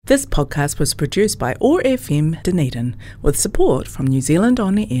This podcast was produced by OAR FM Dunedin with support from New Zealand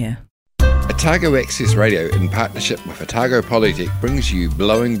On Air. Otago Access Radio, in partnership with Otago Polytech, brings you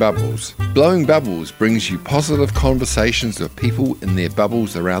Blowing Bubbles. Blowing Bubbles brings you positive conversations with people in their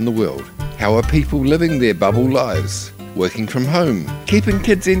bubbles around the world. How are people living their bubble lives? Working from home, keeping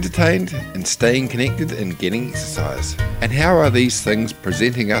kids entertained, and staying connected and getting exercise. And how are these things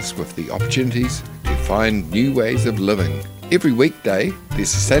presenting us with the opportunities to find new ways of living? Every weekday, the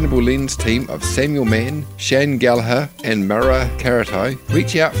Sustainable Lens team of Samuel Mann, Shane Gallagher and Mara Karatai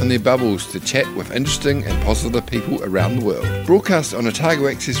reach out from their bubbles to chat with interesting and positive people around the world. Broadcast on Otago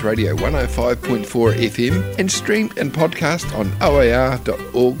Access Radio 105.4 FM and streamed and podcast on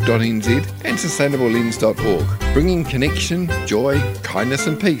oar.org.nz and sustainablelens.org, bringing connection, joy, kindness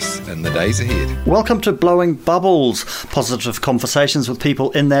and peace in the days ahead. Welcome to Blowing Bubbles, positive conversations with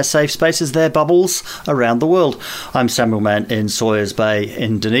people in their safe spaces, their bubbles around the world. I'm Samuel Mann in Sawyers Bay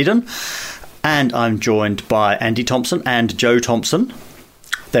in Dunedin, and I'm joined by Andy Thompson and Joe Thompson,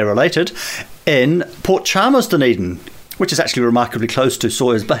 they're related, in Port Chalmers, Dunedin, which is actually remarkably close to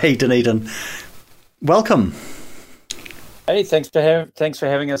Sawyers Bay, Dunedin. Welcome. Hey, thanks for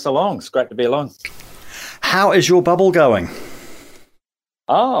having us along. It's great to be along. How is your bubble going?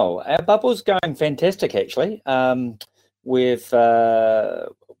 Oh, our bubble's going fantastic, actually.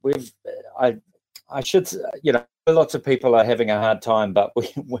 I should, lots of people are having a hard time, but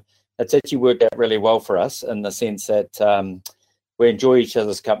it's actually worked out really well for us in the sense that we enjoy each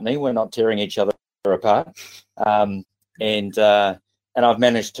other's company. We're not tearing each other apart, and I've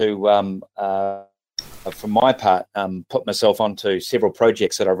managed to, for my part, put myself onto several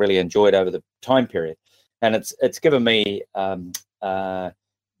projects that I really enjoyed over the time period, and it's given me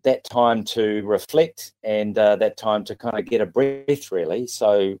that time to reflect and that time to kind of get a breath, really.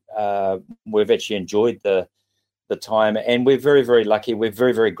 So we've actually enjoyed the time, and we're very, very lucky. We're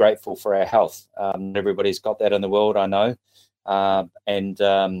very, very grateful for our health. Everybody's got that in the world, I know, and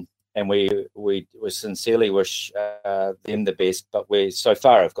we sincerely wish them the best. But we so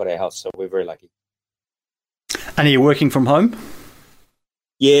far have got our health, so we're very lucky. And are you working from home?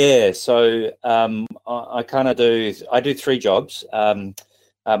 Yeah, so I kind of do three jobs.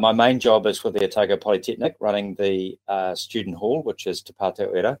 My main job is with the Otago Polytechnic, running the student hall, which is Te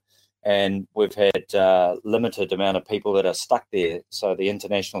Pātau Era, and we've had limited amount of people that are stuck there. So the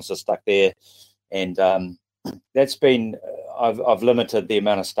internationals are stuck there, and that's been I've limited the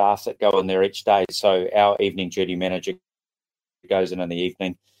amount of staff that go in there each day. So our evening duty manager goes in the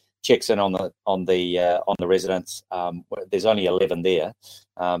evening, checks in on the residents. There's only 11 there,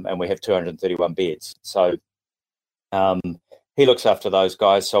 and we have 231 beds. So he looks after those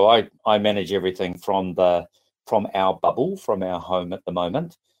guys. So I manage everything from our bubble, from our home at the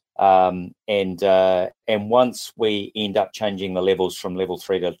moment. And once we end up changing the levels from level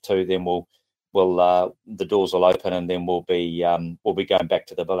 3 to 2, then we'll the doors will open, and then we'll be going back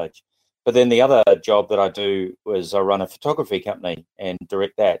to the village. But then the other job that I do is I run a photography company and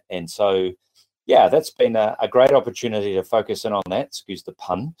direct that. And so, yeah, that's been a great opportunity to focus in on that. Excuse the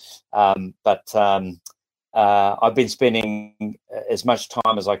pun. I've been spending as much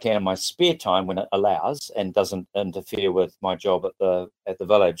time as I can in my spare time when it allows and doesn't interfere with my job at the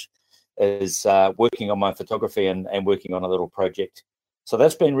village, is working on my photography and working on a little project. So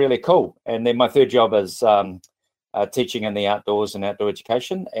that's been really cool. And then my third job is teaching in the outdoors and outdoor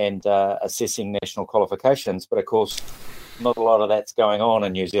education and assessing national qualifications. But of course, not a lot of that's going on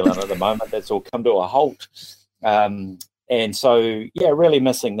in New Zealand at the moment. That's all come to a halt. And so, yeah, really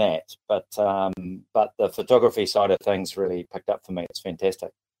missing that. But the photography side of things really picked up for me. It's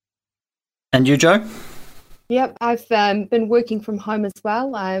fantastic. And you, Joe? Yep, I've been working from home as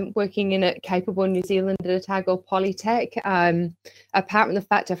well. I'm working in at Capable New Zealand at Otago Polytech. Apart from the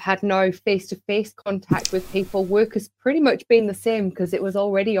fact I've had no face-to-face contact with people, work has pretty much been the same because it was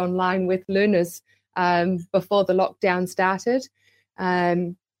already online with learners before the lockdown started.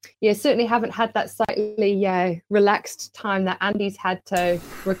 Certainly haven't had that slightly relaxed time that Andy's had to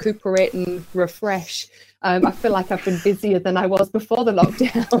recuperate and refresh. I feel like I've been busier than I was before the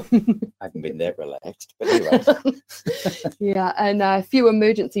lockdown. I haven't been that relaxed, but anyway. Yeah, and a few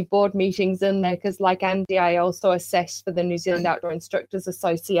emergency board meetings in there because, like Andy, I also assess for the New Zealand Outdoor Instructors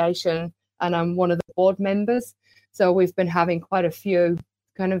Association, and I'm one of the board members. So we've been having quite a few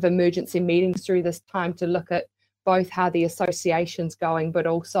kind of emergency meetings through this time to look at both how the association's going, but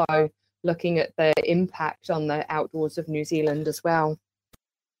also looking at the impact on the outdoors of New Zealand as well.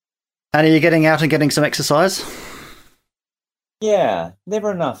 And are you getting out and getting some exercise? Yeah, never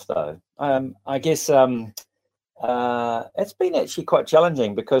enough though. I guess It's been actually quite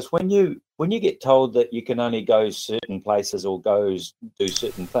challenging, because when you get told that you can only go certain places or do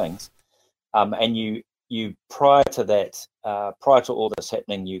certain things, and you prior to that, prior to all this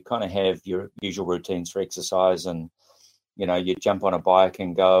happening, you kind of have your usual routines for exercise, and you jump on a bike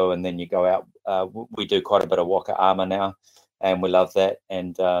and go, and then you go out. We do quite a bit of waka ama now, and we love that,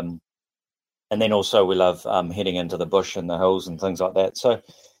 and then also we love heading into the bush and the hills and things like that. So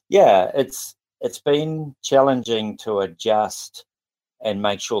yeah, it's been challenging to adjust and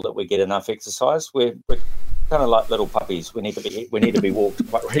make sure that we get enough exercise. We're kind of like little puppies. We need to be walked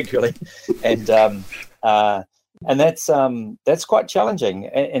quite regularly, and that's quite challenging.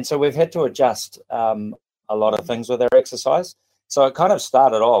 And so we've had to adjust a lot of things with our exercise. So it kind of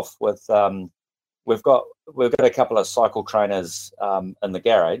started off with we've got a couple of cycle trainers in the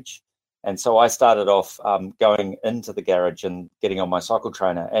garage. And so I started off going into the garage and getting on my cycle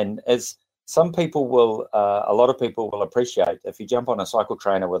trainer. And as some people will, a lot of people will appreciate, if you jump on a cycle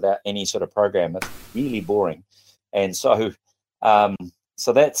trainer without any sort of program, it's really boring. And so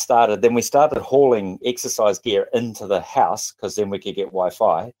that started. Then we started hauling exercise gear into the house, because then we could get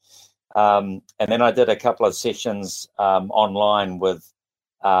Wi-Fi. And then I did a couple of sessions online with,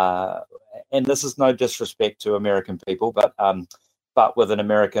 and this is no disrespect to American people, but with an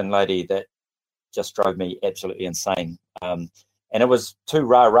American lady that just drove me absolutely insane. And it was too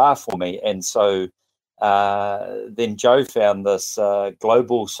rah-rah for me. And so then Joe found this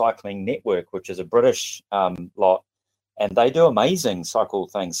Global Cycling Network, which is a British lot, and they do amazing cycle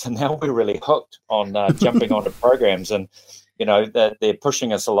things. And now we're really hooked on jumping onto programs, and, they're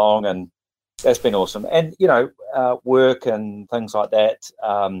pushing us along, and that's been awesome. And, work and things like that.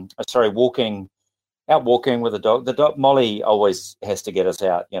 Walking with the dog. The dog, Molly, always has to get us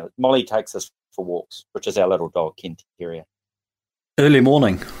out. Molly takes us for walks, which is our little dog, Kent Terrier. Early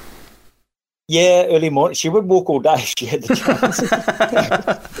morning. Yeah, early morning. She would walk all day if she had the chance.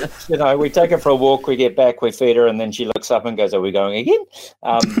 We take her for a walk, we get back, we feed her, and then she looks up and goes, "Are we going again?"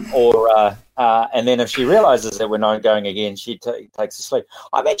 And then if she realizes that we're not going again, she takes a sleep.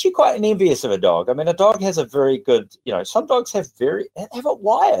 I'm actually quite envious of a dog. I mean, a dog has a very good, some dogs have it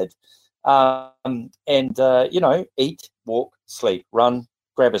wired. Eat, walk, sleep, run,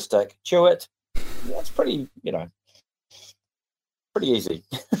 grab a stick, chew it. That's pretty, pretty easy.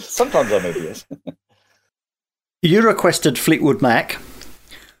 Sometimes I'm envious. You requested Fleetwood Mac,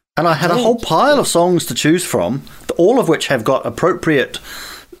 and I had a whole pile of songs to choose from, all of which have got appropriate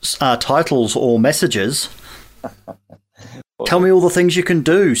titles or messages. Tell me all the things you can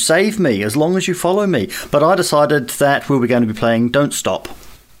do. Save me as long as you follow me. But I decided that we were going to be playing Don't Stop.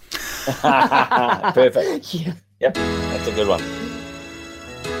 Perfect. Yeah. Yep, that's a good one.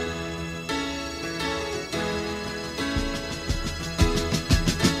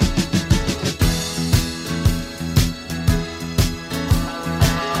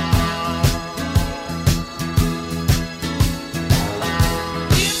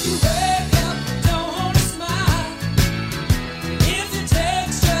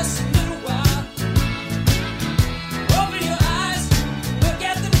 Look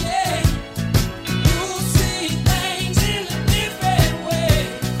at them, yeah. You'll see things in a different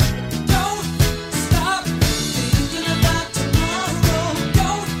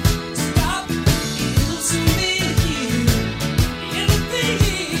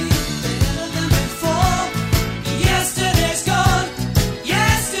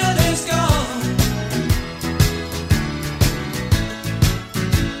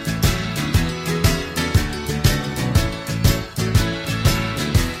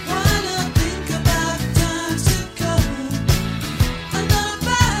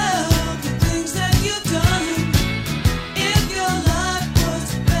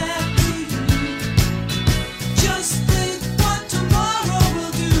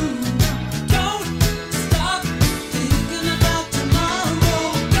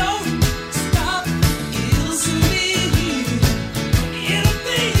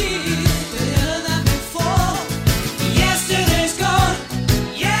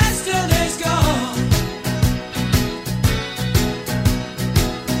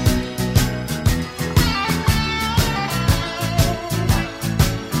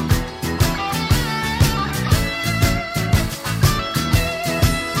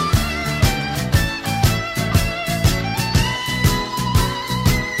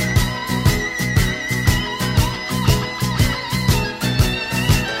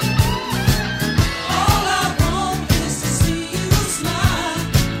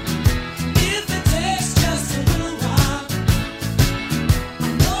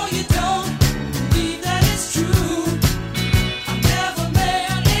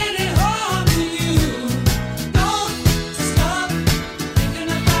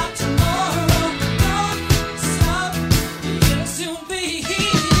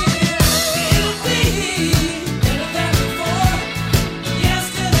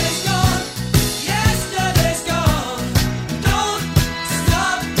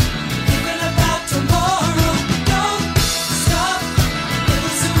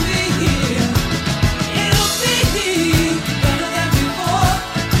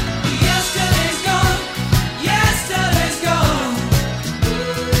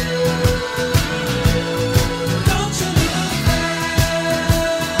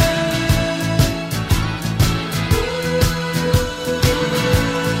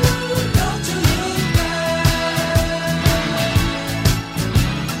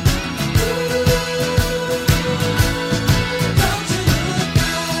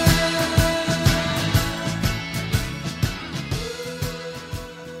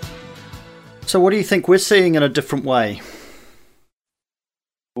So what do you think we're seeing in a different way?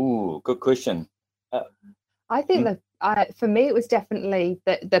 Ooh, good question. I think that for me, it was definitely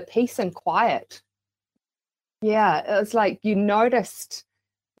the peace and quiet. Yeah, it was like you noticed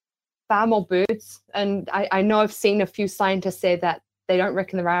far more birds. And I know I've seen a few scientists say that they don't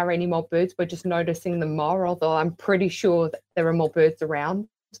reckon there are any more birds. We're just noticing them more, although I'm pretty sure that there are more birds around.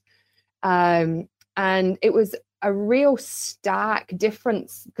 And it was a real stark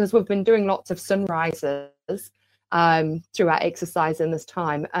difference because we've been doing lots of sunrises through our exercise in this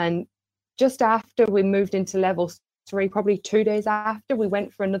time. And just after we moved into level 3, probably 2 days after, we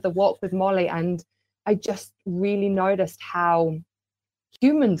went for another walk with Molly, and I just really noticed how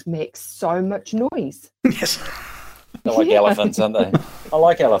humans make so much noise. Yes. They're like elephants, aren't they? I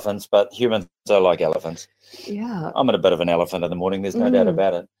like elephants, but humans are like elephants. Yeah. I'm a bit of an elephant in the morning. There's no doubt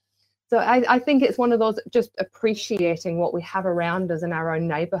about it. So I think it's one of those, just appreciating what we have around us in our own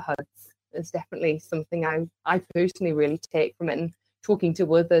neighbourhoods is definitely something I personally really take from it. And talking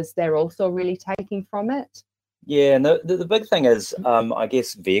to others, they're also really taking from it. Yeah, and the big thing is, I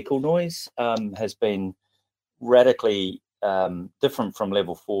guess, vehicle noise has been radically different from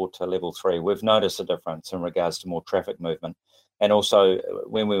level 4 to level 3. We've noticed a difference in regards to more traffic movement. And also,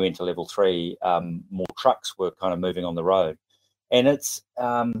 when we went to level 3, more trucks were kind of moving on the road. And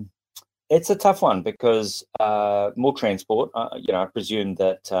it's a tough one because more transport, I presume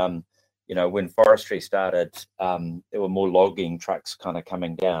that, when forestry started, there were more logging trucks kind of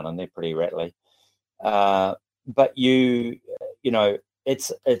coming down, and they're pretty rattly. But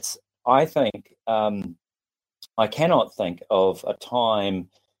I think, I cannot think of a time,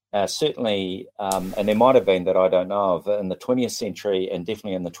 certainly, and there might have been that I don't know of, in the 20th century and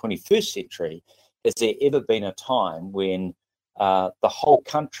definitely in the 21st century, has there ever been a time when the whole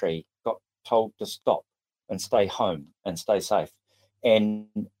country got told to stop and stay home and stay safe? And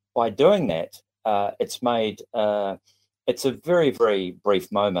by doing that, it's made, it's a very, very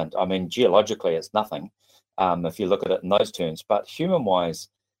brief moment. I mean, geologically, it's nothing if you look at it in those terms, but human-wise,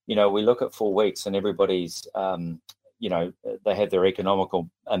 we look at 4 weeks and everybody's, they have their economical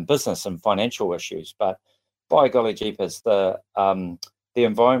and business and financial issues, but by golly jeepers, the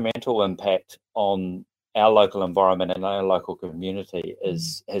environmental impact on our local environment and our local community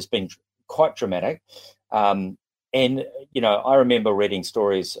has been quite dramatic. And, I remember reading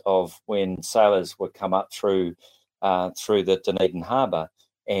stories of when sailors would come up through the Dunedin Harbour,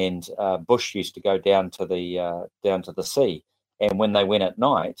 and bush used to go down to the sea. And when they went at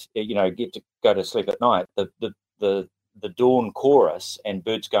night, get to go to sleep at night, the dawn chorus and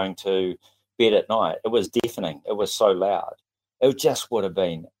birds going to bed at night, it was deafening. It was so loud. It just would have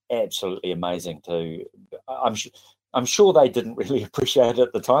been absolutely amazing to. I'm sure they didn't really appreciate it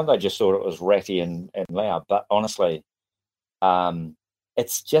at the time. They just thought it was ratty and loud. But honestly,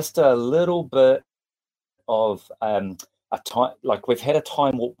 it's just a little bit of a time, like we've had a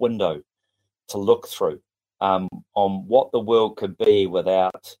time warp window to look through on what the world could be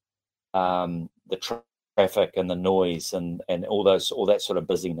without the traffic and the noise and all that sort of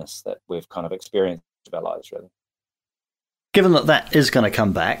busyness that we've kind of experienced in our lives, really. Given that is going to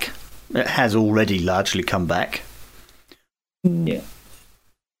come back, it has already largely come back. Yeah.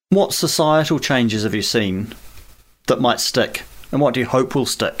 What societal changes have you seen that might stick, and what do you hope will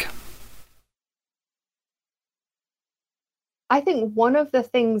stick? I think one of the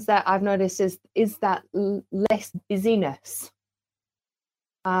things that I've noticed is that less busyness.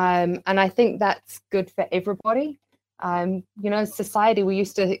 And I think that's good for everybody. Society, we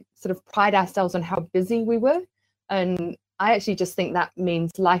used to sort of pride ourselves on how busy we were. And I actually just think that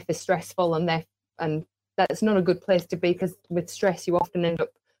means life is stressful, and that's not a good place to be, because with stress, you often end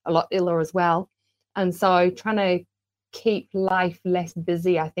up a lot iller as well. And so trying to keep life less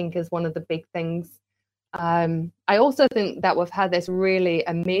busy, I think, is one of the big things. I also think that we've had this really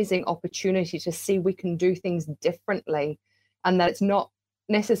amazing opportunity to see we can do things differently, and that it's not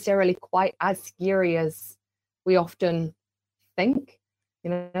necessarily quite as scary as we often think.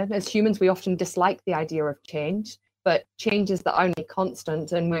 As humans, we often dislike the idea of change, but change is the only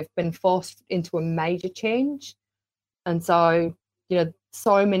constant, and we've been forced into a major change. And so,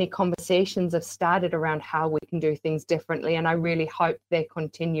 so many conversations have started around how we can do things differently, and I really hope they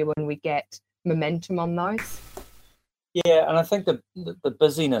continue and we get momentum on those. Yeah, and I think the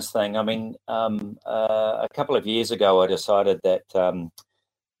busyness thing, I mean, a couple of years ago I decided that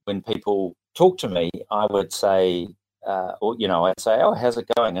when people talk to me, I would say, I'd say, oh, how's it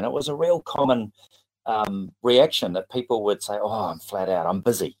going? And it was a real common reaction that people would say, oh, I'm flat out, I'm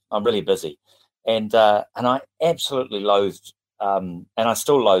busy, I'm really busy. And I absolutely loathed, and I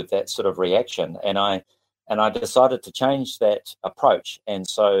still loathe that sort of reaction. And I decided to change that approach. And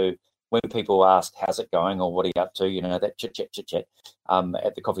so when people ask, how's it going, or what are you up to, that chit chat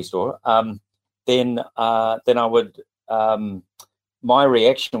at the coffee store, then I would, my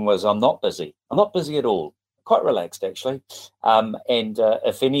reaction was, I'm not busy at all, quite relaxed actually, and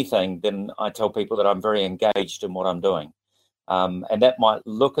if anything, then I tell people that I'm very engaged in what I'm doing, and that might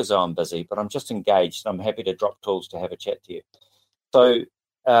look as though I'm busy, but I'm just engaged. I'm happy to drop tools to have a chat to you. So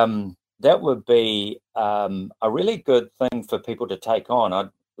that would be a really good thing for people to take on. I'd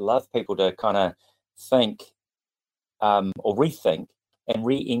love people to kind of think or rethink and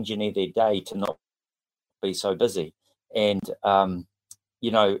re-engineer their day to not be so busy. And,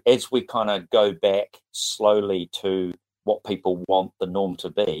 as we kind of go back slowly to what people want the norm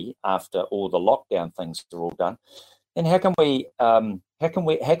to be after all the lockdown things are all done, then the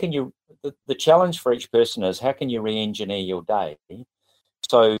challenge for each person is, how can you re-engineer your day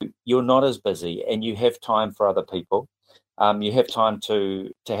so you're not as busy and you have time for other people, you have time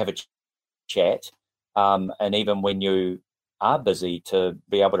to have a chat, and even when you are busy, to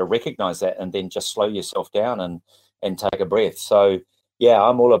be able to recognize that and then just slow yourself down and take a breath. So yeah,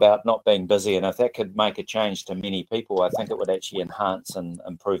 I'm all about not being busy, and if that could make a change to many people, I think it would actually enhance and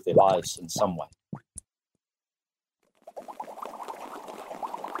improve their lives in some way.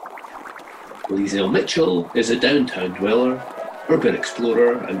 Liesl Mitchell is a downtown dweller, urban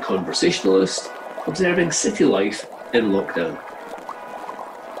explorer and conversationalist, observing city life in lockdown.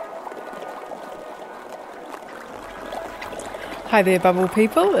 Hi there, Bubble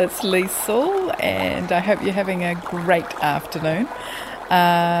people. It's Liesl, and I hope you're having a great afternoon.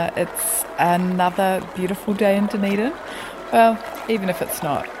 It's another beautiful day in Dunedin. Well, even if it's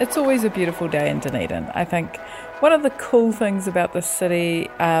not, it's always a beautiful day in Dunedin. I think one of the cool things about this city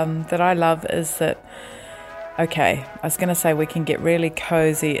that I love is that, okay, I was going to say we can get really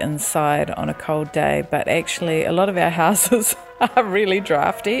cozy inside on a cold day, but actually a lot of our houses are really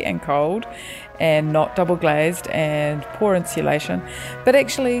drafty and cold and not double glazed and poor insulation. But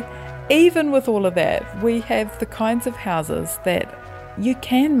actually, even with all of that, we have the kinds of houses that you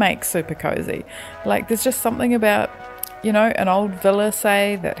can make super cozy. Like, there's just something about, an old villa,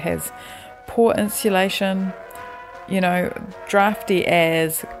 say, that has poor insulation, drafty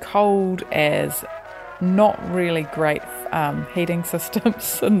as, cold as, not really great heating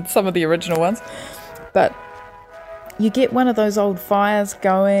systems and some of the original ones, but you get one of those old fires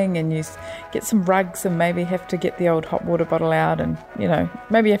going and you get some rugs and maybe have to get the old hot water bottle out and,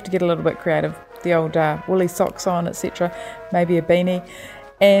 maybe you have to get a little bit creative, the old woolly socks on, etc., maybe a beanie,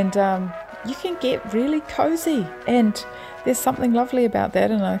 and you can get really cozy, and there's something lovely about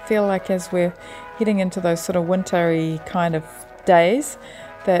that. And I feel like as we're heading into those sort of wintry kind of days,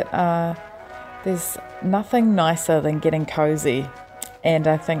 that there's nothing nicer than getting cozy, and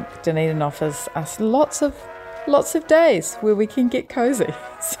I think Dunedin offers us lots of days where we can get cozy.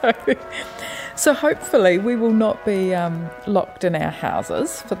 So hopefully we will not be locked in our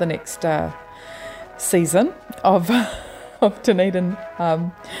houses for the next season of Dunedin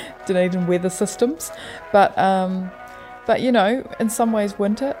weather systems, but in some ways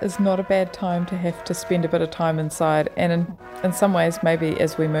winter is not a bad time to have to spend a bit of time inside, and in some ways maybe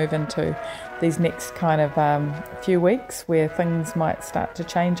as we move into these next kind of few weeks where things might start to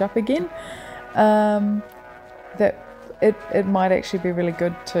change up again, that it might actually be really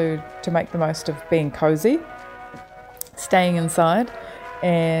good to make the most of being cozy, staying inside,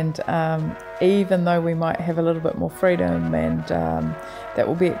 and even though we might have a little bit more freedom, and that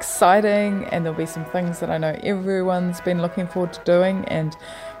will be exciting, and there'll be some things that I know everyone's been looking forward to doing, and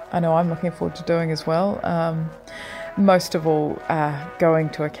I know I'm looking forward to doing as well. Most of all, going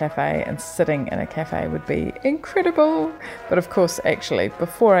to a cafe and sitting in a cafe would be incredible. But of course, actually,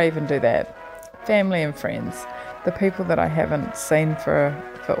 before I even do that, family and friends, the people that I haven't seen for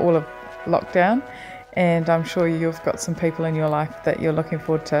all of lockdown, and I'm sure you've got some people in your life that you're looking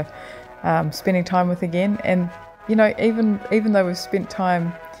forward to spending time with again. And even though we've spent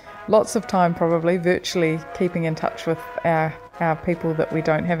lots of time probably virtually keeping in touch with our people that we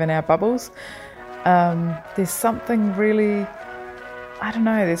don't have in our bubbles, there's something really, I don't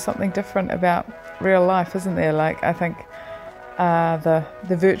know, there's something different about real life, isn't there? Like, I think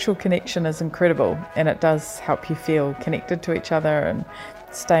the virtual connection is incredible, and it does help you feel connected to each other and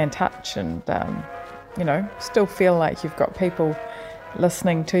stay in touch, and still feel like you've got people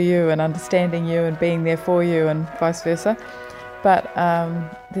listening to you and understanding you and being there for you, and vice versa. But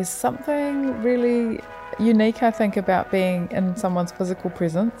there's something really unique, I think, about being in someone's physical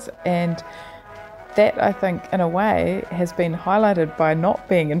presence, and that, I think, in a way has been highlighted by not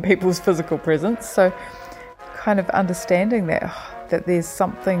being in people's physical presence. So kind of understanding that there's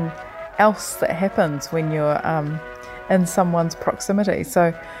something else that happens when you're in someone's proximity.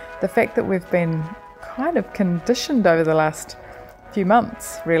 So the fact that we've been kind of conditioned over the last few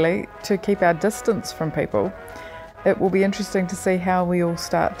months, really, to keep our distance from people, it will be interesting to see how we all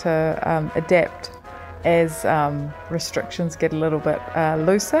start to adapt as restrictions get a little bit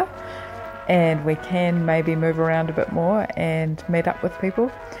looser and we can maybe move around a bit more and meet up with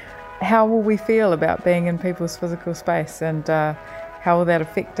people. How will we feel about being in people's physical space, and how will that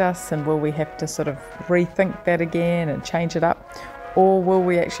affect us, and will we have to sort of rethink that again and change it up? Or will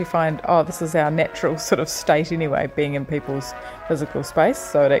we actually find, oh, this is our natural sort of state anyway, being in people's physical space,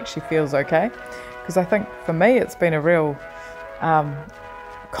 so it actually feels okay? Because I think for me it's been a real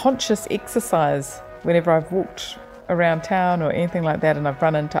conscious exercise whenever I've walked around town or anything like that and I've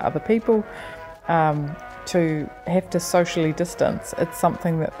run into other people, to have to socially distance. It's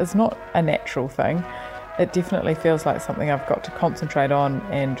something that is not a natural thing. It definitely feels like something I've got to concentrate on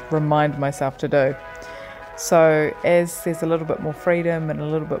and remind myself to do. So as there's a little bit more freedom and a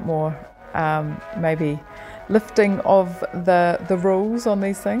little bit more maybe lifting of the rules on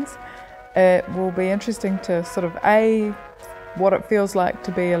these things, it will be interesting to sort of what it feels like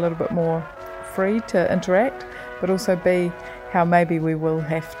to be a little bit more free to interact, but also B, how maybe we will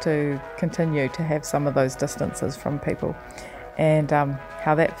have to continue to have some of those distances from people, and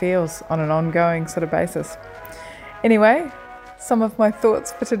how that feels on an ongoing sort of basis. Anyway, some of my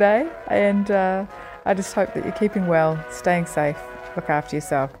thoughts for today, and I just hope that you're keeping well, staying safe, look after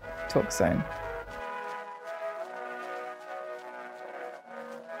yourself. Talk soon.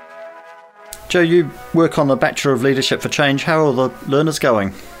 Jo, you work on the Bachelor of Leadership for Change. How are the learners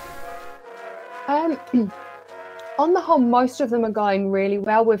going? On the whole, most of them are going really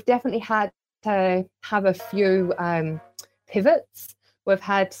well. We've definitely had to have a few pivots. We've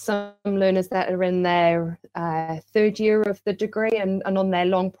had some learners that are in their third year of the degree and on their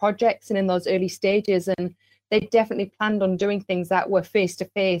long projects and in those early stages, and they definitely planned on doing things that were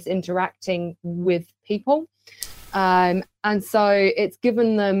face-to-face, interacting with people. And so it's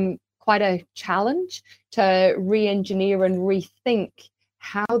given them quite a challenge to re-engineer and rethink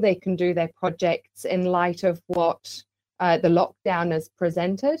how they can do their projects in light of what the lockdown has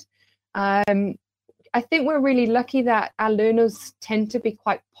presented. I think we're really lucky that our learners tend to be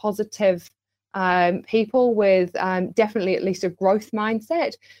quite positive people with definitely at least a growth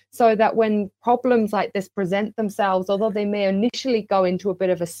mindset, so that when problems like this present themselves, although they may initially go into a bit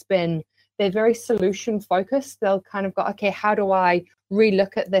of a spin, they're very solution focused. They'll kind of go, okay, how do I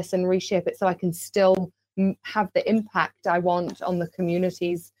relook at this and reshape it so I can still have the impact I want on the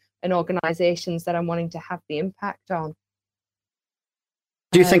communities and organisations that I'm wanting to have the impact on.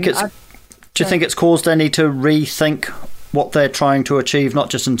 Do you think it's caused any to rethink what they're trying to achieve, not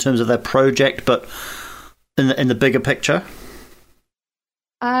just in terms of their project, but in the bigger picture?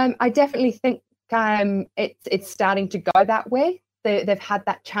 I definitely think it's starting to go that way. They've had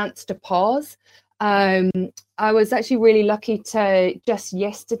that chance to pause. I was actually really lucky to just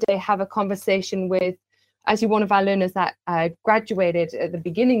yesterday have a conversation with actually one of our learners that graduated at the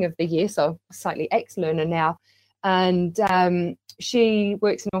beginning of the year, so slightly ex-learner now, and she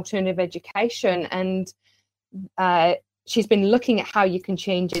works in alternative education, and she's been looking at how you can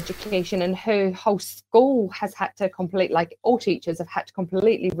change education, and her whole school has had to like all teachers have had to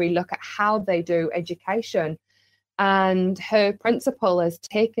completely relook at how they do education. And her principal has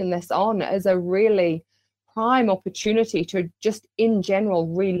taken this on as a really prime opportunity to just in general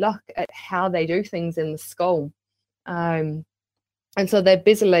relook at how they do things in the school. And so they're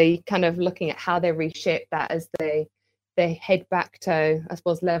busily kind of looking at how they reshape that as they head back to, I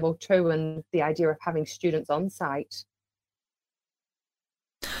suppose, level 2 and the idea of having students on site.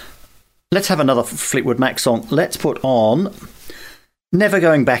 Let's have another Fleetwood Mac song. Let's put on Never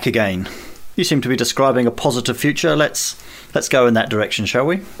Going Back Again. You seem to be describing a positive future. Let's go in that direction, shall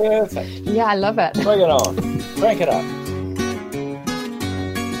we? Perfect. Yeah, I love it. Bring it on. Crank it up.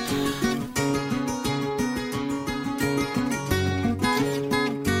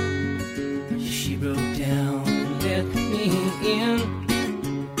 She broke down and let me in.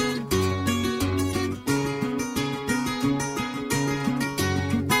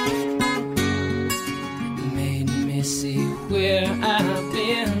 Made me see where I've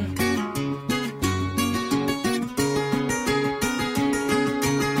been.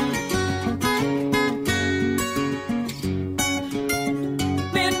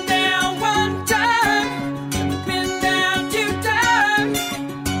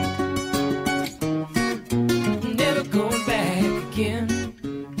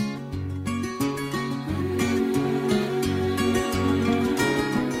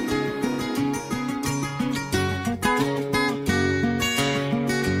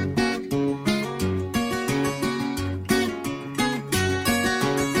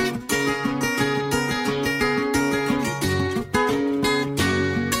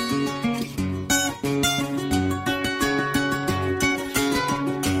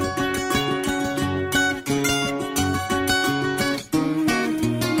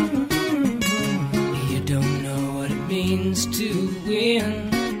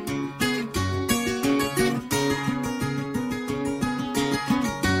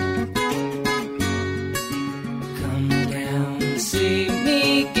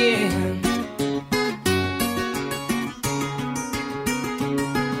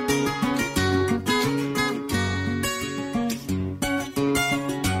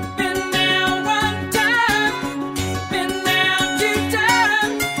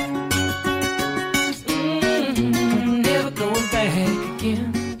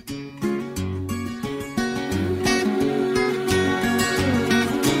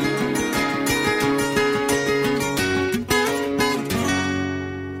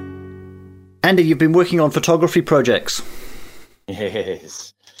 Andy, you've been working on photography projects.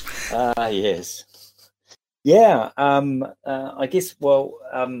 Yes. Yes. Yeah. I guess. Well,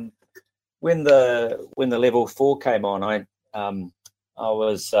 when the level 4 came on, I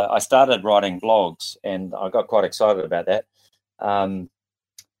started writing blogs, and I got quite excited about that.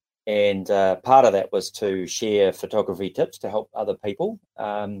 And part of that was to share photography tips to help other people.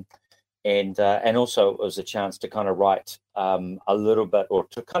 And also it was a chance to kind of write a little bit, or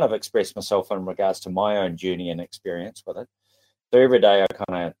to kind of express myself in regards to my own journey and experience with it. So every day I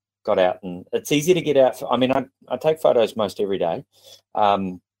kind of got out, and it's easy to get out. I mean, I take photos most every day.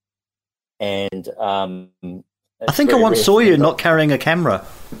 I think I once saw you not carrying a camera.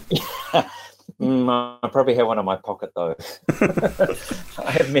 I probably have one in my pocket, though.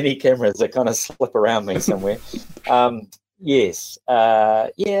 I have many cameras that kind of slip around me somewhere. Yes.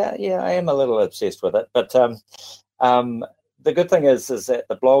 I am a little obsessed with it. But the good thing is that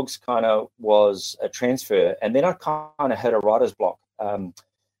the blogs kind of was a transfer, and then I kind of hit a writer's block.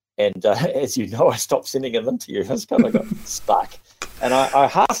 As you know, I stopped sending them to you. I just kind of got stuck. And I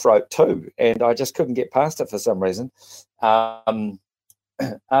half wrote too, and I just couldn't get past it for some reason. But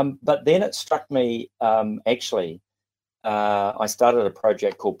then it struck me, I started a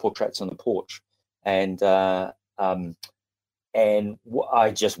project called Portraits on the Porch. And I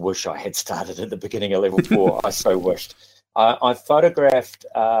just wish I had started at the beginning of level 4. I so wished. I photographed,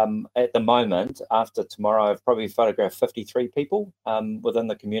 at the moment, after tomorrow, I've probably photographed 53 people within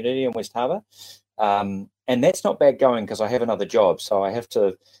the community in West Harbour. And that's not bad going, because I have another job. So I have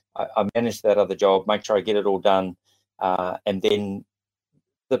to, I manage that other job, make sure I get it all done. And then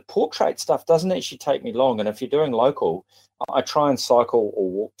the portrait stuff doesn't actually take me long. And if you're doing local, I try and cycle or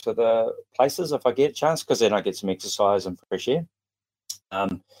walk to the places if I get a chance, because then I get some exercise and fresh air.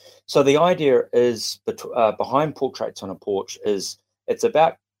 So the idea is behind Portraits on a Porch is it's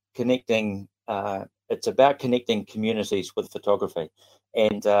about connecting. It's about connecting communities with photography,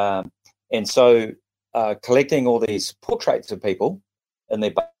 and so collecting all these portraits of people in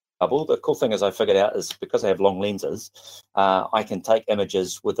their bubble. The cool thing is, I figured out, is because I have long lenses, I can take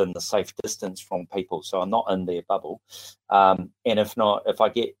images within the safe distance from people, so I'm not in their bubble. And if not,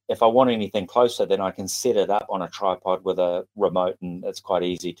 if I want anything closer, then I can set it up on a tripod with a remote, and it's quite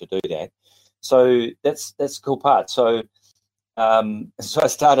easy to do that. So that's the cool part. So I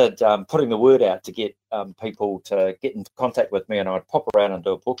started putting the word out to get people to get in contact with me, and I'd pop around and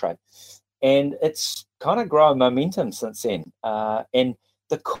do a portrait. And it's kind of grown momentum since then. And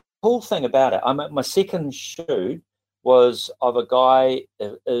the cool thing about it, I'm at my second shoot was of a guy.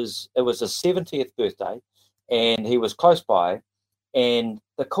 It was his 70th birthday, and he was close by. And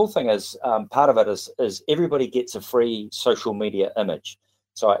the cool thing is, part of it is everybody gets a free social media image.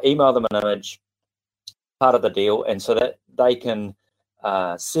 So I email them an image, part of the deal, and so that they can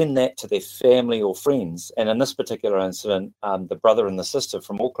send that to their family or friends. And in this particular incident, the brother and the sister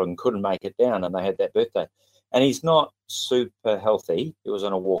from Auckland couldn't make it down, and they had that birthday. And he's not super healthy. He was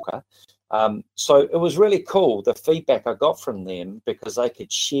on a walker. So it was really cool, the feedback I got from them, because they could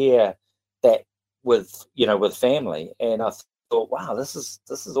share that with family. And I thought, wow, this is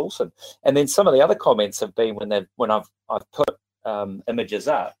awesome. And then some of the other comments have been when I've put images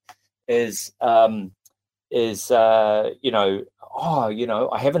up is I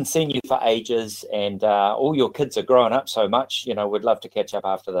haven't seen you for ages, and all your kids are growing up so much, we'd love to catch up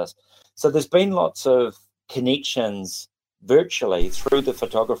after this. So there's been lots of connections virtually through the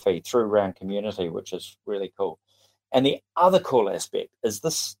photography, through Round Community, which is really cool. And the other cool aspect is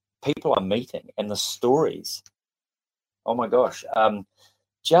this people I'm meeting and the stories. Oh my gosh.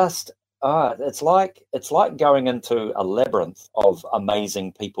 It's like going into a labyrinth of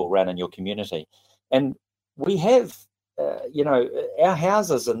amazing people around in your community. And we have, our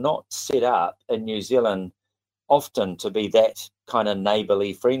houses are not set up in New Zealand often to be that kind of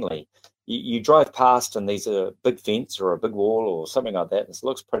neighbourly friendly. You drive past and there's a big fence or a big wall or something like that. It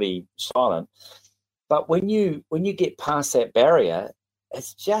looks pretty silent. But when you get past that barrier,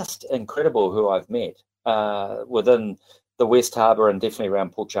 it's just incredible who I've met within the West Harbour and definitely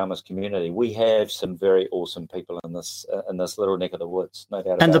around Port Chalmers community. We have some very awesome people in this little neck of the woods, no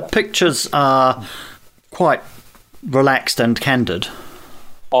doubt about it. And the pictures are quite relaxed and candid.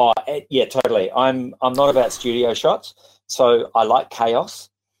 Oh, yeah, totally. I'm not about studio shots, so I like chaos.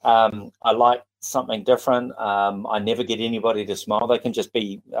 I like something different. I never get anybody to smile. They can just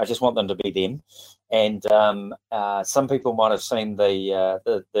be. I just want them to be them. And some people might have seen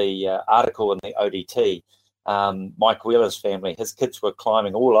the article in the ODT. Mike Wheeler's family, his kids were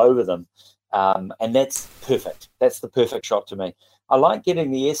climbing all over them, and that's perfect. That's the perfect shot to me. I like getting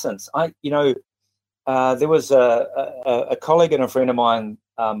the essence. There was a colleague and a friend of mine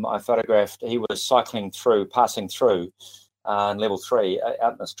I photographed, he was passing through in level 3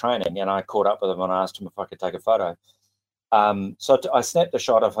 out in his training, and I caught up with him and I asked him if I could take a photo. I snapped a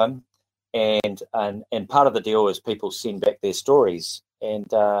shot of him, and part of the deal is people send back their stories.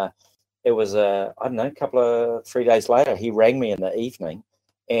 And it was I don't know, 3 days later, he rang me in the evening,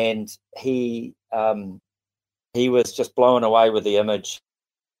 and he was just blown away with the image.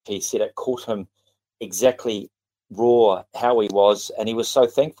 He said it caught him exactly raw how he was, and he was so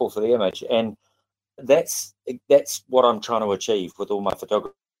thankful for the image. And that's what I'm trying to achieve with all my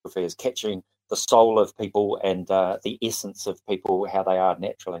photography, is catching the soul of people and the essence of people, how they are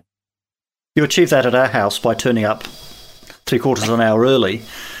naturally. You achieved that at our house by turning up 3/4 of an hour early,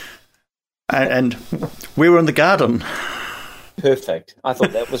 and we were in the garden. Perfect. I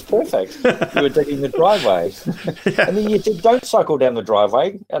thought that was perfect. You were digging the driveway. Yeah. And then you said, don't cycle down the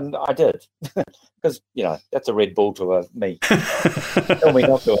driveway. And I did. Because, that's a Red Bull to me. Tell me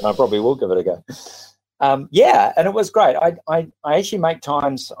not to, and I probably will give it a go. And it was great. I actually make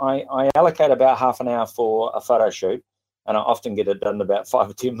times, I allocate about half an hour for a photo shoot, and I often get it done in about 5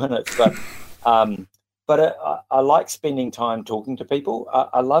 or 10 minutes. But I like spending time talking to people.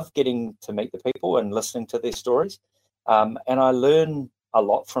 I love getting to meet the people and listening to their stories. And I learn a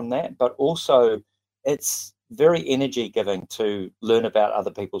lot from that, but also it's very energy giving to learn about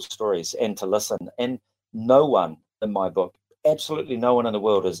other people's stories and to listen. And no one in my book, absolutely no one in the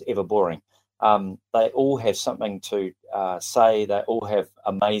world is ever boring. They all have something to say. They all have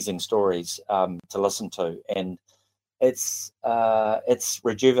amazing stories to listen to, and it's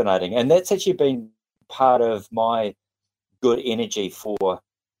rejuvenating. And that's actually been part of my good energy for,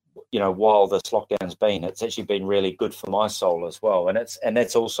 while this lockdown's been. It's actually been really good for my soul as well. And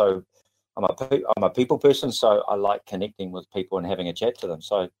that's also, I'm a people person, so I like connecting with people and having a chat to them.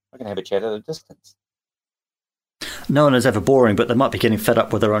 So I can have a chat at a distance. No one is ever boring, but they might be getting fed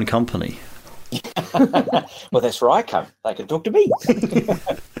up with their own company. Well, that's where I come. They can talk to me.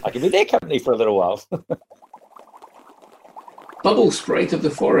 I can be their company for a little while. Bubble sprite of the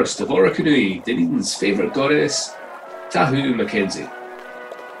forest of Orokonui, Dunedin's favourite goddess, Tahu Mackenzie.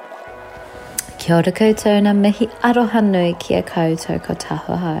 Kia ora koutou, ngā mihi aroha nui kia koutou ko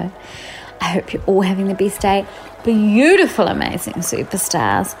tahohau. I hope you're all having the best day. Beautiful, amazing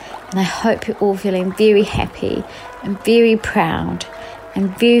superstars. And I hope you're all feeling very happy and very proud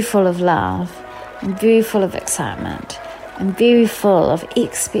and very full of love and very full of excitement and very full of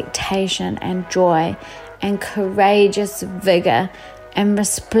expectation and joy and courageous vigour and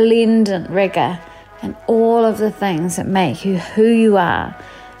resplendent rigour and all of the things that make you who you are,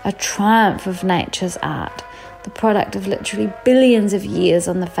 a triumph of nature's art, the product of literally billions of years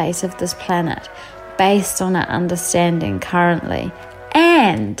on the face of this planet, based on our understanding currently.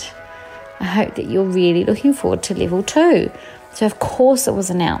 And I hope that you're really looking forward to level 2. So of course it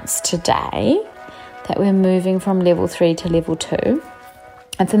was announced today that we're moving from level 3 to level 2.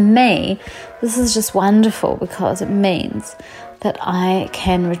 And for me, this is just wonderful because it means that I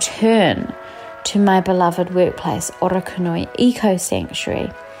can return to my beloved workplace, Orokonui Eco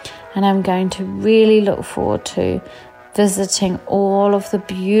Sanctuary. And I'm going to really look forward to visiting all of the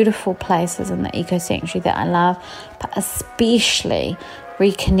beautiful places in the Eco Sanctuary that I love, but especially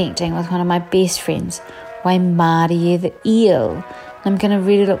reconnecting with one of my best friends, Waimarie the eel. I'm going to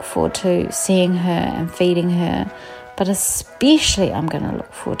really look forward to seeing her and feeding her, but especially I'm going to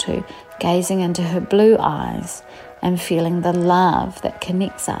look forward to gazing into her blue eyes and feeling the love that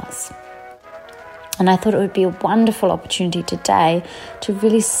connects us. And I thought it would be a wonderful opportunity today to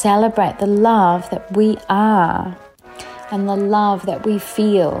really celebrate the love that we are and the love that we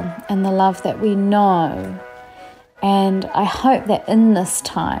feel and the love that we know. And I hope that in this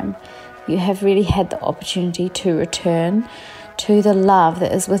time you have really had the opportunity to return to the love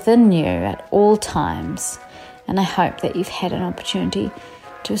that is within you at all times. And I hope that you've had an opportunity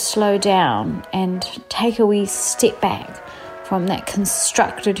to slow down and take a wee step back from that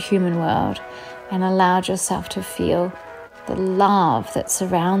constructed human world and allowed yourself to feel the love that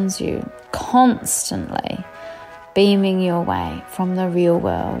surrounds you constantly, beaming your way from the real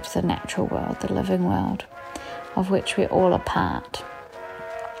world, the natural world, the living world, of which we're all a part.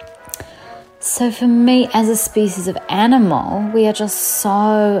 So for me, as a species of animal, we are just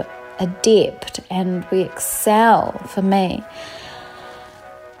so adept and we excel, for me,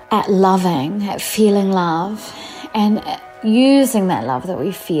 at loving, at feeling love and using that love that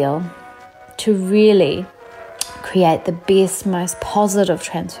we feel to really create the best, most positive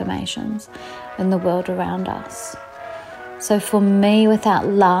transformations in the world around us. So for me, without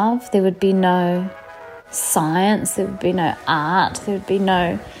love, there would be no science, there would be no art, there would be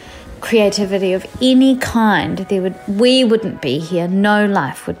no creativity of any kind, we wouldn't be here, no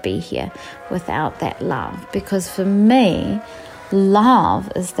life would be here without that love. Because for me,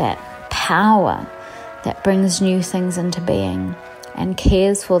 love is that power that brings new things into being and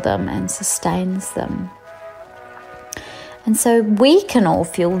cares for them and sustains them. And so we can all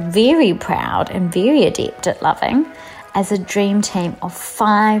feel very proud and very adept at loving. As a dream team of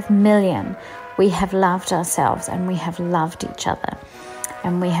 5 million, we have loved ourselves and we have loved each other.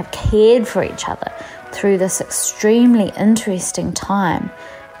 And we have cared for each other through this extremely interesting time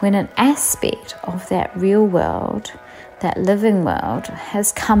when an aspect of that real world, that living world,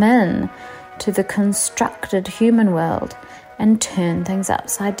 has come in to the constructed human world and turned things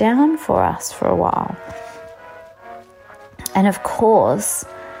upside down for us for a while. And of course,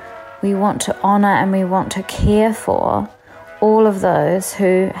 we want to honour and we want to care for all of those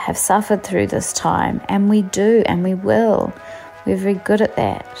who have suffered through this time, and we do and we will. We're very good at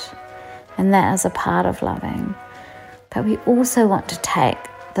that, and that is a part of loving. But we also want to take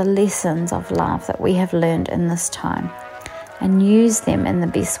the lessons of love that we have learned in this time and use them in the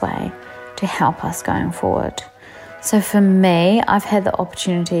best way to help us going forward. So for me, I've had the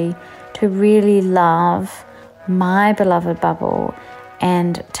opportunity to really love my beloved bubble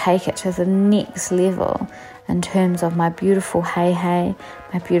and take it to the next level in terms of my beautiful hey,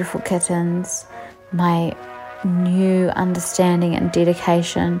 my beautiful kittens, my new understanding and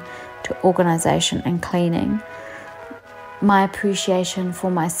dedication to organisation and cleaning, my appreciation for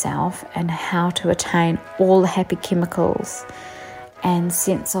myself and how to attain all the happy chemicals and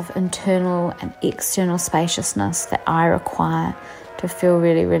sense of internal and external spaciousness that I require to feel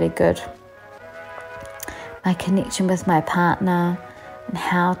really, really good. My connection with my partner and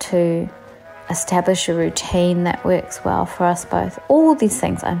how to establish a routine that works well for us both. All these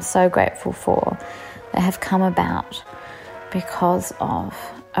things I'm so grateful for that have come about because of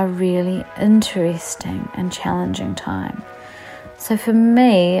a really interesting and challenging time. So for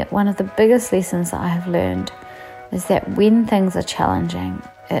me, one of the biggest lessons that I have learned is that when things are challenging,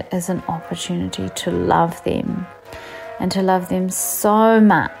 it is an opportunity to love them, and to love them so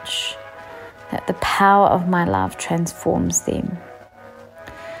much that the power of my love transforms them.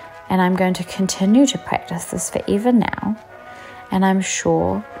 And I'm going to continue to practice this forever now, and I'm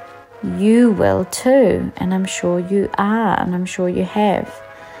sure you will too, and I'm sure you are, and I'm sure you have.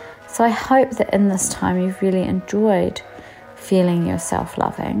 So I hope that in this time you've really enjoyed feeling yourself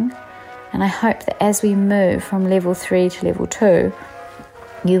loving, and I hope that as we move from level 3 to level 2,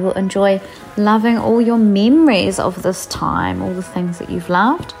 you will enjoy loving all your memories of this time, all the things that you've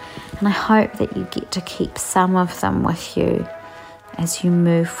loved, and I hope that you get to keep some of them with you as you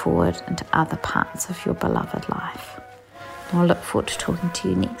move forward into other parts of your beloved life. And I'll look forward to talking to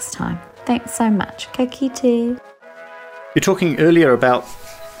you next time. Thanks so much. Ka kite. You're talking earlier about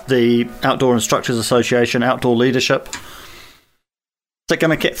the Outdoor Instructors Association, outdoor leadership. Is it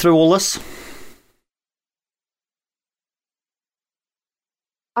going to get through all this?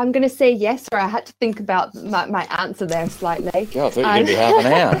 I'm going to say yes, or I had to think about my answer there slightly. Yeah, I thought you were going to be half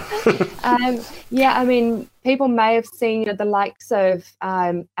an hour. Yeah, I mean, people may have seen the likes of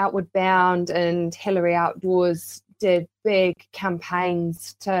Outward Bound and Hillary Outdoors did big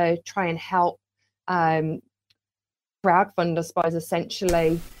campaigns to try and help crowdfund, I suppose,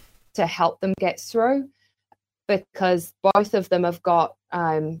 essentially, to help them get through, because both of them have got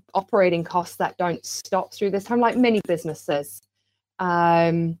operating costs that don't stop through this time, like many businesses.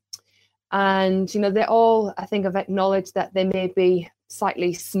 And, they all, I think, have acknowledged that they may be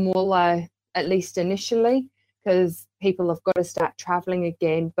slightly smaller, at least initially, because people have got to start traveling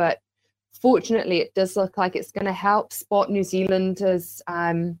again. But fortunately, it does look like it's going to help. Sport New Zealand has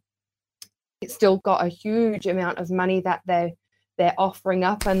it's still got a huge amount of money that they're offering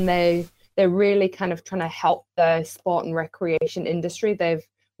up, and they're really kind of trying to help the sport and recreation industry. They've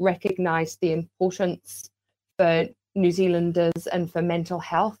recognised the importance for New Zealanders and for mental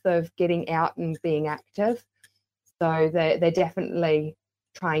health of getting out and being active. So they're definitely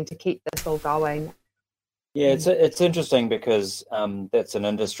trying to keep this all going. Yeah, it's interesting because that's an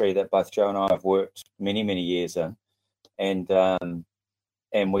industry that both Joe and I have worked many, many years in, and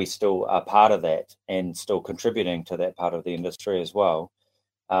we still are part of that and still contributing to that part of the industry as well.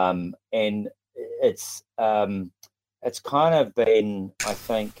 And it's kind of been, I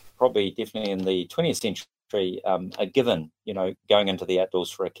think, probably definitely in the 20th century, a given, going into the outdoors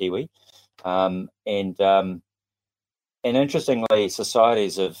for a Kiwi. And interestingly,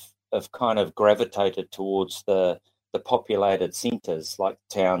 societies have kind of gravitated towards the populated centres like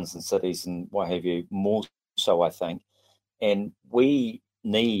towns and cities and what have you, more so, I think. And we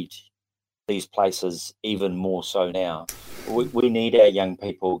need these places even more so now. We need our young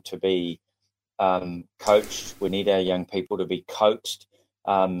people to be coached. We need our young people to be coaxed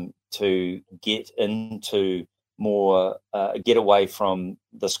to get into more, get away from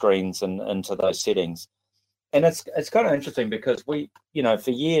the screens and into those settings. And it's kind of interesting because we,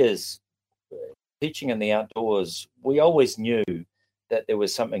 for years, teaching in the outdoors, we always knew that there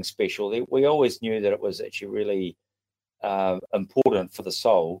was something special. We always knew that it was actually really important for the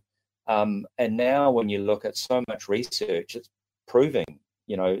soul. And now when you look at so much research, it's proving,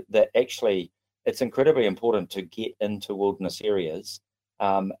 that actually it's incredibly important to get into wilderness areas.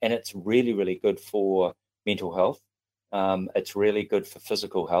 And it's really, really good for mental health. It's really good for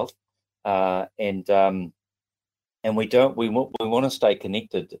physical health. And we want to stay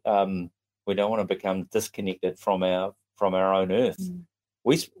connected. We don't want to become disconnected from our own earth.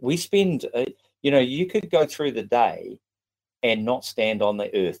 We spend, you could go through the day and not stand on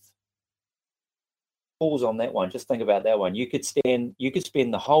the earth. Pause on that one. Just think about that one. You could spend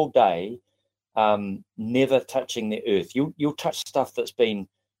the whole day never touching the earth. You'll touch stuff that's been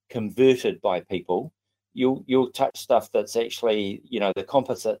converted by people. You'll touch stuff that's actually, the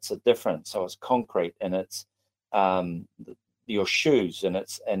composites are different. So it's concrete and it's your shoes and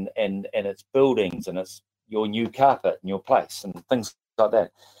it's buildings and it's your new carpet and your place and things like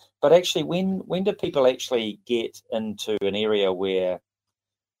that. But actually, when do people actually get into an area where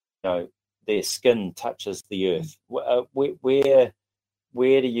their skin touches the earth?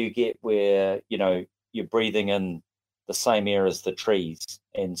 Where do you get where you're breathing in the same air as the trees,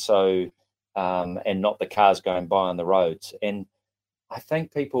 and so and not the cars going by on the roads? And I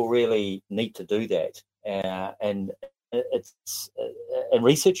think people really need to do that, and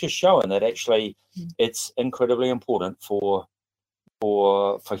research has shown that actually it's incredibly important for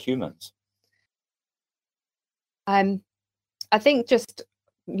humans. I think just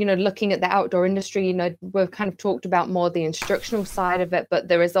looking at the outdoor industry, we've kind of talked about more the instructional side of it, but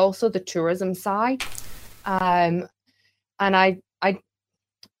there is also the tourism side. And I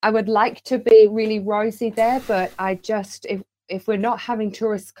would like to be really rosy there, but I just, if we're not having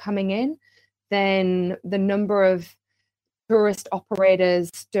tourists coming in, then the number of tourist operators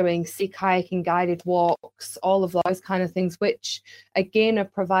doing sea kayaking, guided walks, all of those kind of things, which again are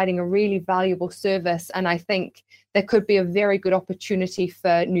providing a really valuable service. And I think there could be a very good opportunity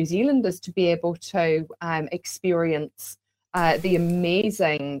for New Zealanders to be able to experience the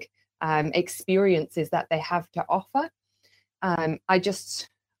amazing experiences that they have to offer. I just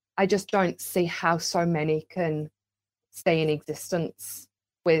don't see how so many can stay in existence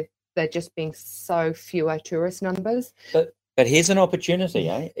with there just being so fewer tourist numbers. But here's an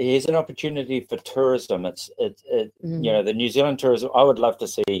opportunity, Here's an opportunity for tourism. The New Zealand tourism. I would love to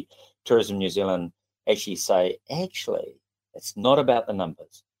see Tourism New Zealand actually say, it's not about the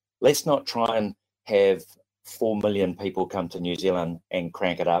numbers. Let's not try and have 4 million people come to New Zealand and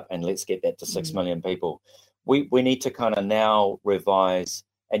crank it up, and let's get that to 6 million people. We need to kind of now revise.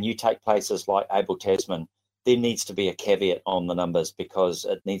 And you take places like Abel Tasman, there needs to be a caveat on the numbers, because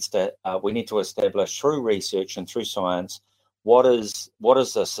it needs to. We need to establish through research and through science what is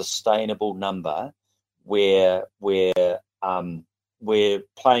a sustainable number where we're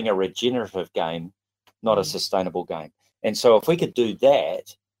playing a regenerative game, not a sustainable game. And so if we could do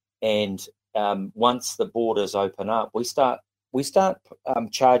that, and once the borders open up, we start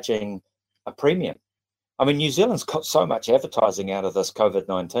charging a premium. I mean, New Zealand's got so much advertising out of this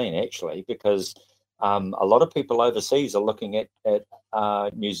COVID-19 actually, because a lot of people overseas are looking at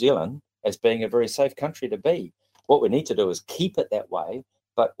New Zealand as being a very safe country to be. What we need to do is keep it that way,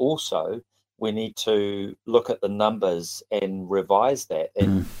 but also we need to look at the numbers and revise that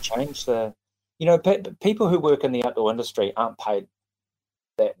and change the, people who work in the outdoor industry aren't paid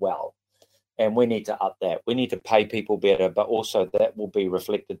that well. And we need to up that. We need to pay people better, but also that will be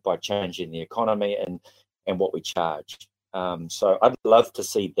reflected by changing the economy and what we charge. So I'd love to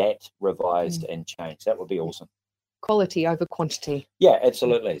see that revised and changed. That would be awesome. Quality over quantity. Yeah,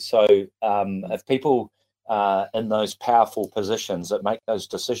 absolutely. So if people in those powerful positions that make those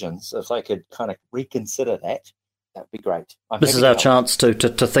decisions, if they could kind of reconsider that, that'd be great. This is our chance to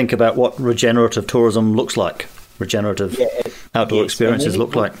think about what regenerative tourism looks like, regenerative outdoor experiences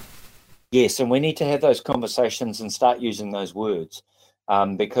look like. Yes, and we need to have those conversations and start using those words,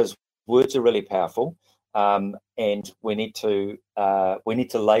 because words are really powerful, and we need to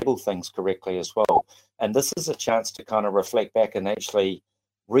label things correctly as well. And this is a chance to kind of reflect back and actually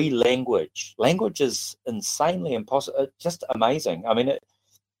re-language. Language is insanely impossible, just amazing. I mean,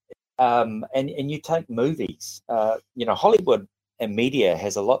 and you take movies, Hollywood and media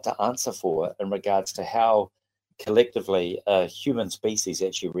has a lot to answer for in regards to how collectively a human species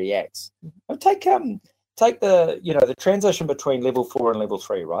actually reacts. Take the transition between level 4 and level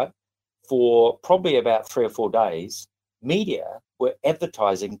 3, right? For probably about 3 or 4 days, media were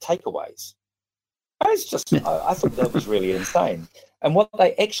advertising takeaways. I thought that was really insane. And what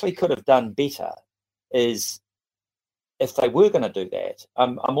they actually could have done better is, if they were going to do that,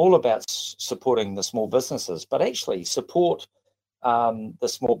 I'm all about supporting the small businesses, but actually support the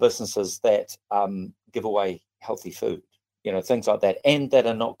small businesses that give away healthy food, things like that, and that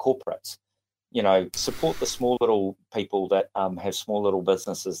are not corporates. Support the small little people that have small little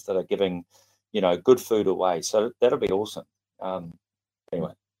businesses that are giving, good food away. So that'll be awesome.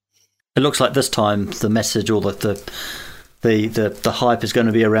 Anyway. It looks like this time the message or the hype is going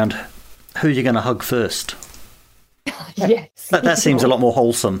to be around who you're going to hug first. Yes. That seems a lot more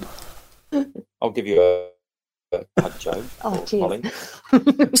wholesome. I'll give you a hug, Joe. Oh,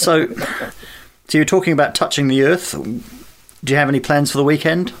 cheers. So you're talking about touching the earth. Do you have any plans for the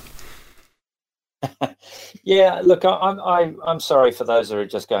weekend? Yeah, look, I'm sorry for those that are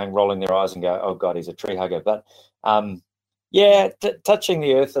just rolling their eyes and go, "Oh God, he's a tree hugger." But touching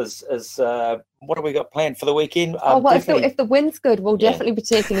the earth is what have we got planned for the weekend? If the wind's good, we'll definitely be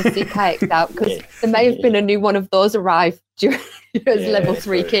taking the sea kayaks out, because there may have been a new one of those arrive as level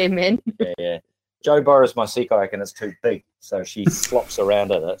 3 came in. Yeah. Jo borrows my sea kayak and it's too big, so she flops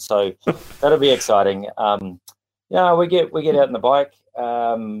around in it. So that'll be exciting. We get out on the bike.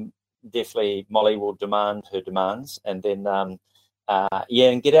 Definitely, Molly will demand her demands, and then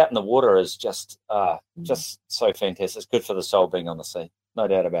and get out in the water is just so fantastic. It's good for the soul being on the sea, no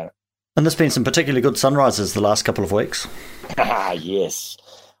doubt about it. And there's been some particularly good sunrises the last couple of weeks. Yes.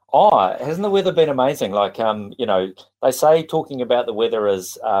 Oh, hasn't the weather been amazing? Like, they say talking about the weather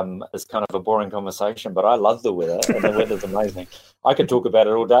is kind of a boring conversation, but I love the weather, and the weather's amazing. I could talk about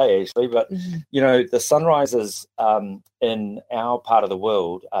it all day, actually, but, the sunrises in our part of the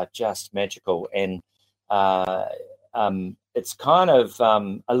world are just magical, and it's kind of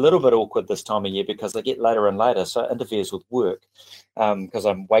a little bit awkward this time of year because they get later and later, so it interferes with work because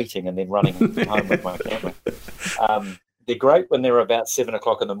I'm waiting and then running home with my camera. They're great when they're about 7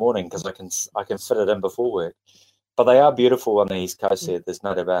 o'clock in the morning because I can fit it in before work. But they are beautiful on the East Coast here. There's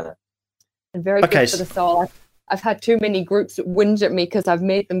no doubt about it. And very good for the soul. I've had too many groups whinge at me because I've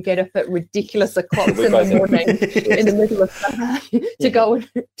made them get up at ridiculous o'clocks in the morning in the middle of summer to go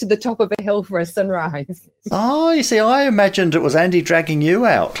to the top of a hill for a sunrise. Oh, you see, I imagined it was Andy dragging you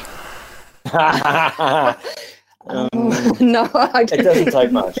out. No, it doesn't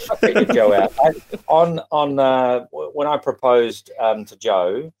take much to get Jo out. When I proposed to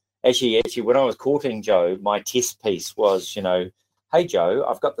Jo, actually, when I was courting Jo, my test piece was, hey Jo,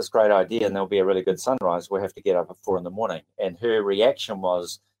 I've got this great idea, and there'll be a really good sunrise. We'll have to get up at 4 a.m. And her reaction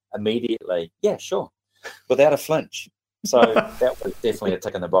was immediately, yeah, sure, without a flinch. So that was definitely a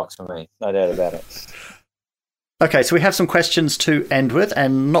tick in the box for me, no doubt about it. Okay, so we have some questions to end with,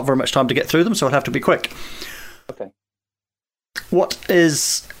 and not very much time to get through them, so I'll have to be quick. Okay. What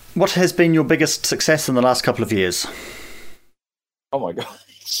has been your biggest success in the last couple of years? Oh my God,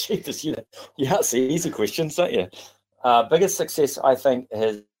 Jesus, you ask the easy questions, don't you? Biggest success, I think,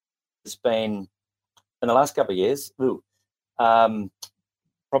 has been in the last couple of years.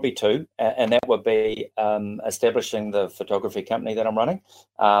 Probably 2, and that would be establishing the photography company that I'm running,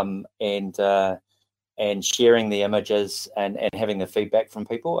 and sharing the images and having the feedback from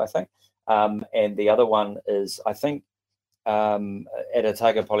people, I think. And the other one is, I think, at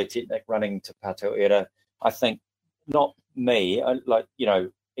Otago Polytechnic running Te Pātau Era, I think, not me,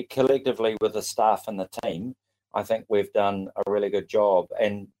 collectively with the staff and the team, I think we've done a really good job.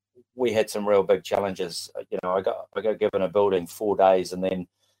 And we had some real big challenges. I got given a building 4 days, and then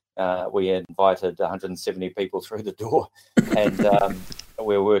we invited 170 people through the door, and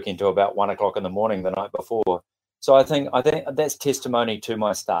we were working till about 1 o'clock in the morning the night before. So I think that's testimony to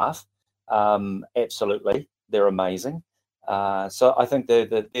my staff. Absolutely, they're amazing. So I think they're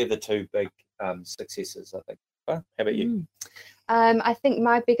the 2 big successes, I think. How about you? I think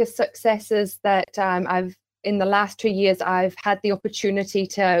my biggest success is that in the last 2 years, I've had the opportunity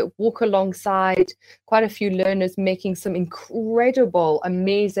to walk alongside quite a few learners making some incredible,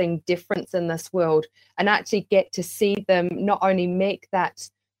 amazing difference in this world, and actually get to see them not only make that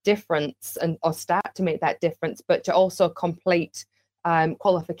difference or start to make that difference, but to also complete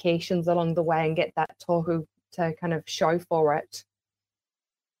qualifications along the way and get that tohu to kind of show for it.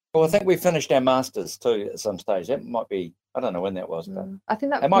 Well, I think we finished our masters too at some stage. That might be, I don't know when that was, but I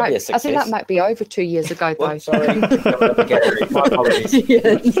think that might be a success. I think that might be over 2 years ago, though. Well, sorry. My apologies.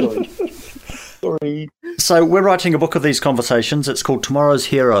 Sorry. So we're writing a book of these conversations. It's called Tomorrow's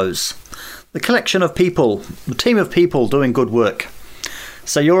Heroes. the collection of people, the team of people doing good work.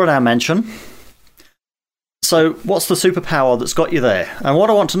 So you're at our mansion. So what's the superpower that's got you there? And what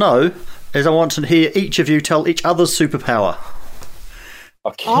I want to know is I want to hear each of you tell each other's superpower.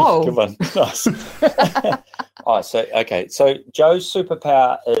 Okay, good one. Nice. So Jo's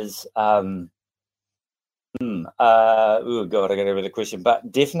superpower is oh god, I got over the question,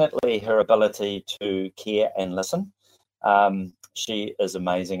 but definitely her ability to care and listen. She is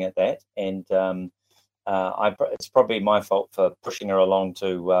amazing at that, and it's probably my fault for pushing her along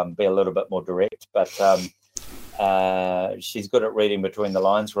to be a little bit more direct, but she's good at reading between the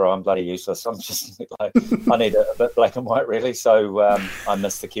lines where I'm bloody useless. I'm just like, I need a bit black and white really, so I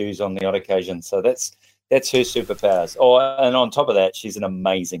miss the cues on the odd occasion. So that's her superpowers. And on top of that, she's an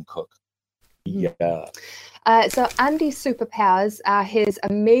amazing cook. Yeah. So Andy's superpowers are his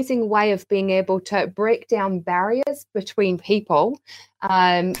amazing way of being able to break down barriers between people,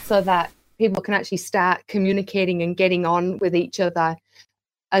 so that people can actually start communicating and getting on with each other,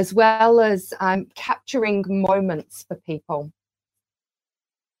 as well as capturing moments for people.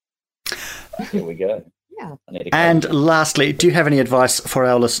 Here we go. Yeah. And lastly, do you have any advice for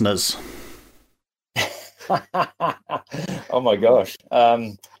our listeners? Oh my gosh.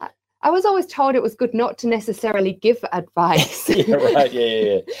 I was always told it was good not to necessarily give advice. Yeah, right.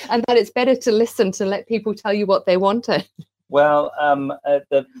 Yeah. And that it's better to listen to let people tell you what they wanted. Well,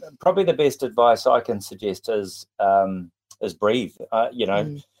 probably the best advice I can suggest is breathe.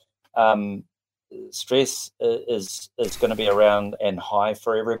 Stress is going to be around and high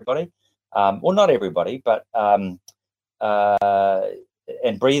for everybody. Well, not everybody, but and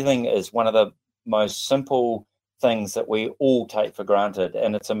breathing is one of the most simple things that we all take for granted.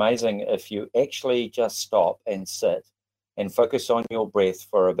 And it's amazing if you actually just stop and sit and focus on your breath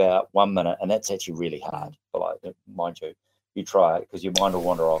for about 1 minute. And that's actually really hard. Like, mind you try it because your mind will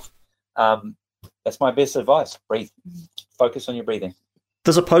wander off. That's my best advice. Breathe. Focus on your breathing.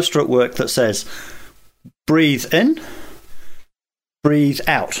 There's a poster at work that says, breathe in, breathe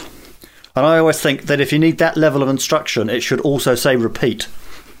out. And I always think that if you need that level of instruction, it should also say repeat.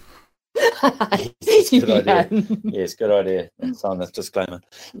 Yes, good idea. Yes, good idea. Sign this disclaimer.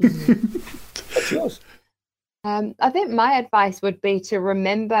 What's yours? I think my advice would be to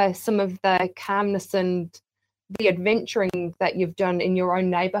remember some of the calmness and the adventuring that you've done in your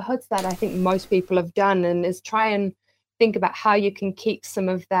own neighborhoods that I think most people have done, and is try and think about how you can keep some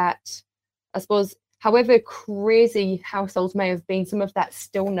of that, I suppose, however crazy households may have been, some of that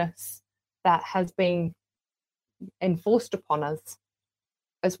stillness that has been enforced upon us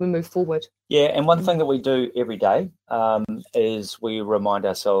as we move forward. Yeah, and one thing that we do every day is we remind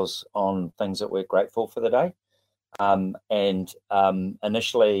ourselves on things that we're grateful for the day.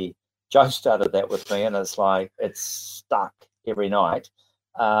 Initially, Jo started that with me, and it's like it's stuck every night.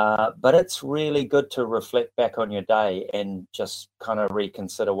 But it's really good to reflect back on your day and just kind of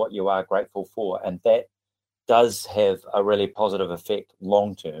reconsider what you are grateful for. And that does have a really positive effect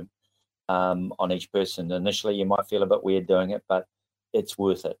long term on each person. Initially, you might feel a bit weird doing it, but it's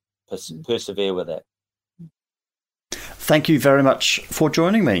worth it. Persevere with it. Thank you very much for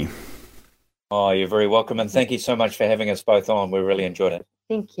joining me. Oh, you're very welcome. And thank you so much for having us both on. We really enjoyed it.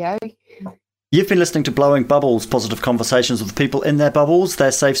 Thank you. You've been listening to Blowing Bubbles, positive conversations with people in their bubbles,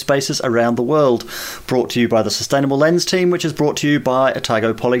 their safe spaces around the world. Brought to you by the Sustainable Lens team, which is brought to you by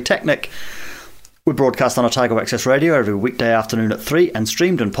Otago Polytechnic. We broadcast on Otago Access Radio every weekday afternoon at 3 and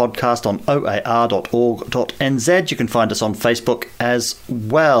streamed and podcast on oar.org.nz. You can find us on Facebook as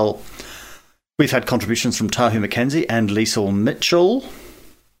well. We've had contributions from Tahu Mackenzie and Liesl Mitchell.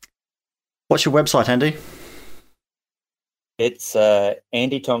 What's your website, Andy? It's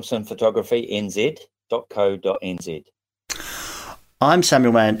Andy Thompson Photography NZ.co.nz. I'm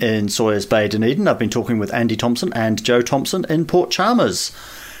Samuel Mann in Sawyers Bay, Dunedin. I've been talking with Andy Thompson and Jo Thompson in Port Chalmers.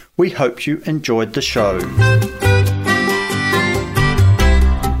 We hope you enjoyed the show.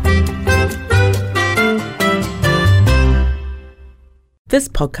 This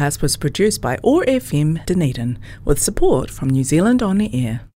podcast was produced by OAR FM Dunedin with support from New Zealand On the Air.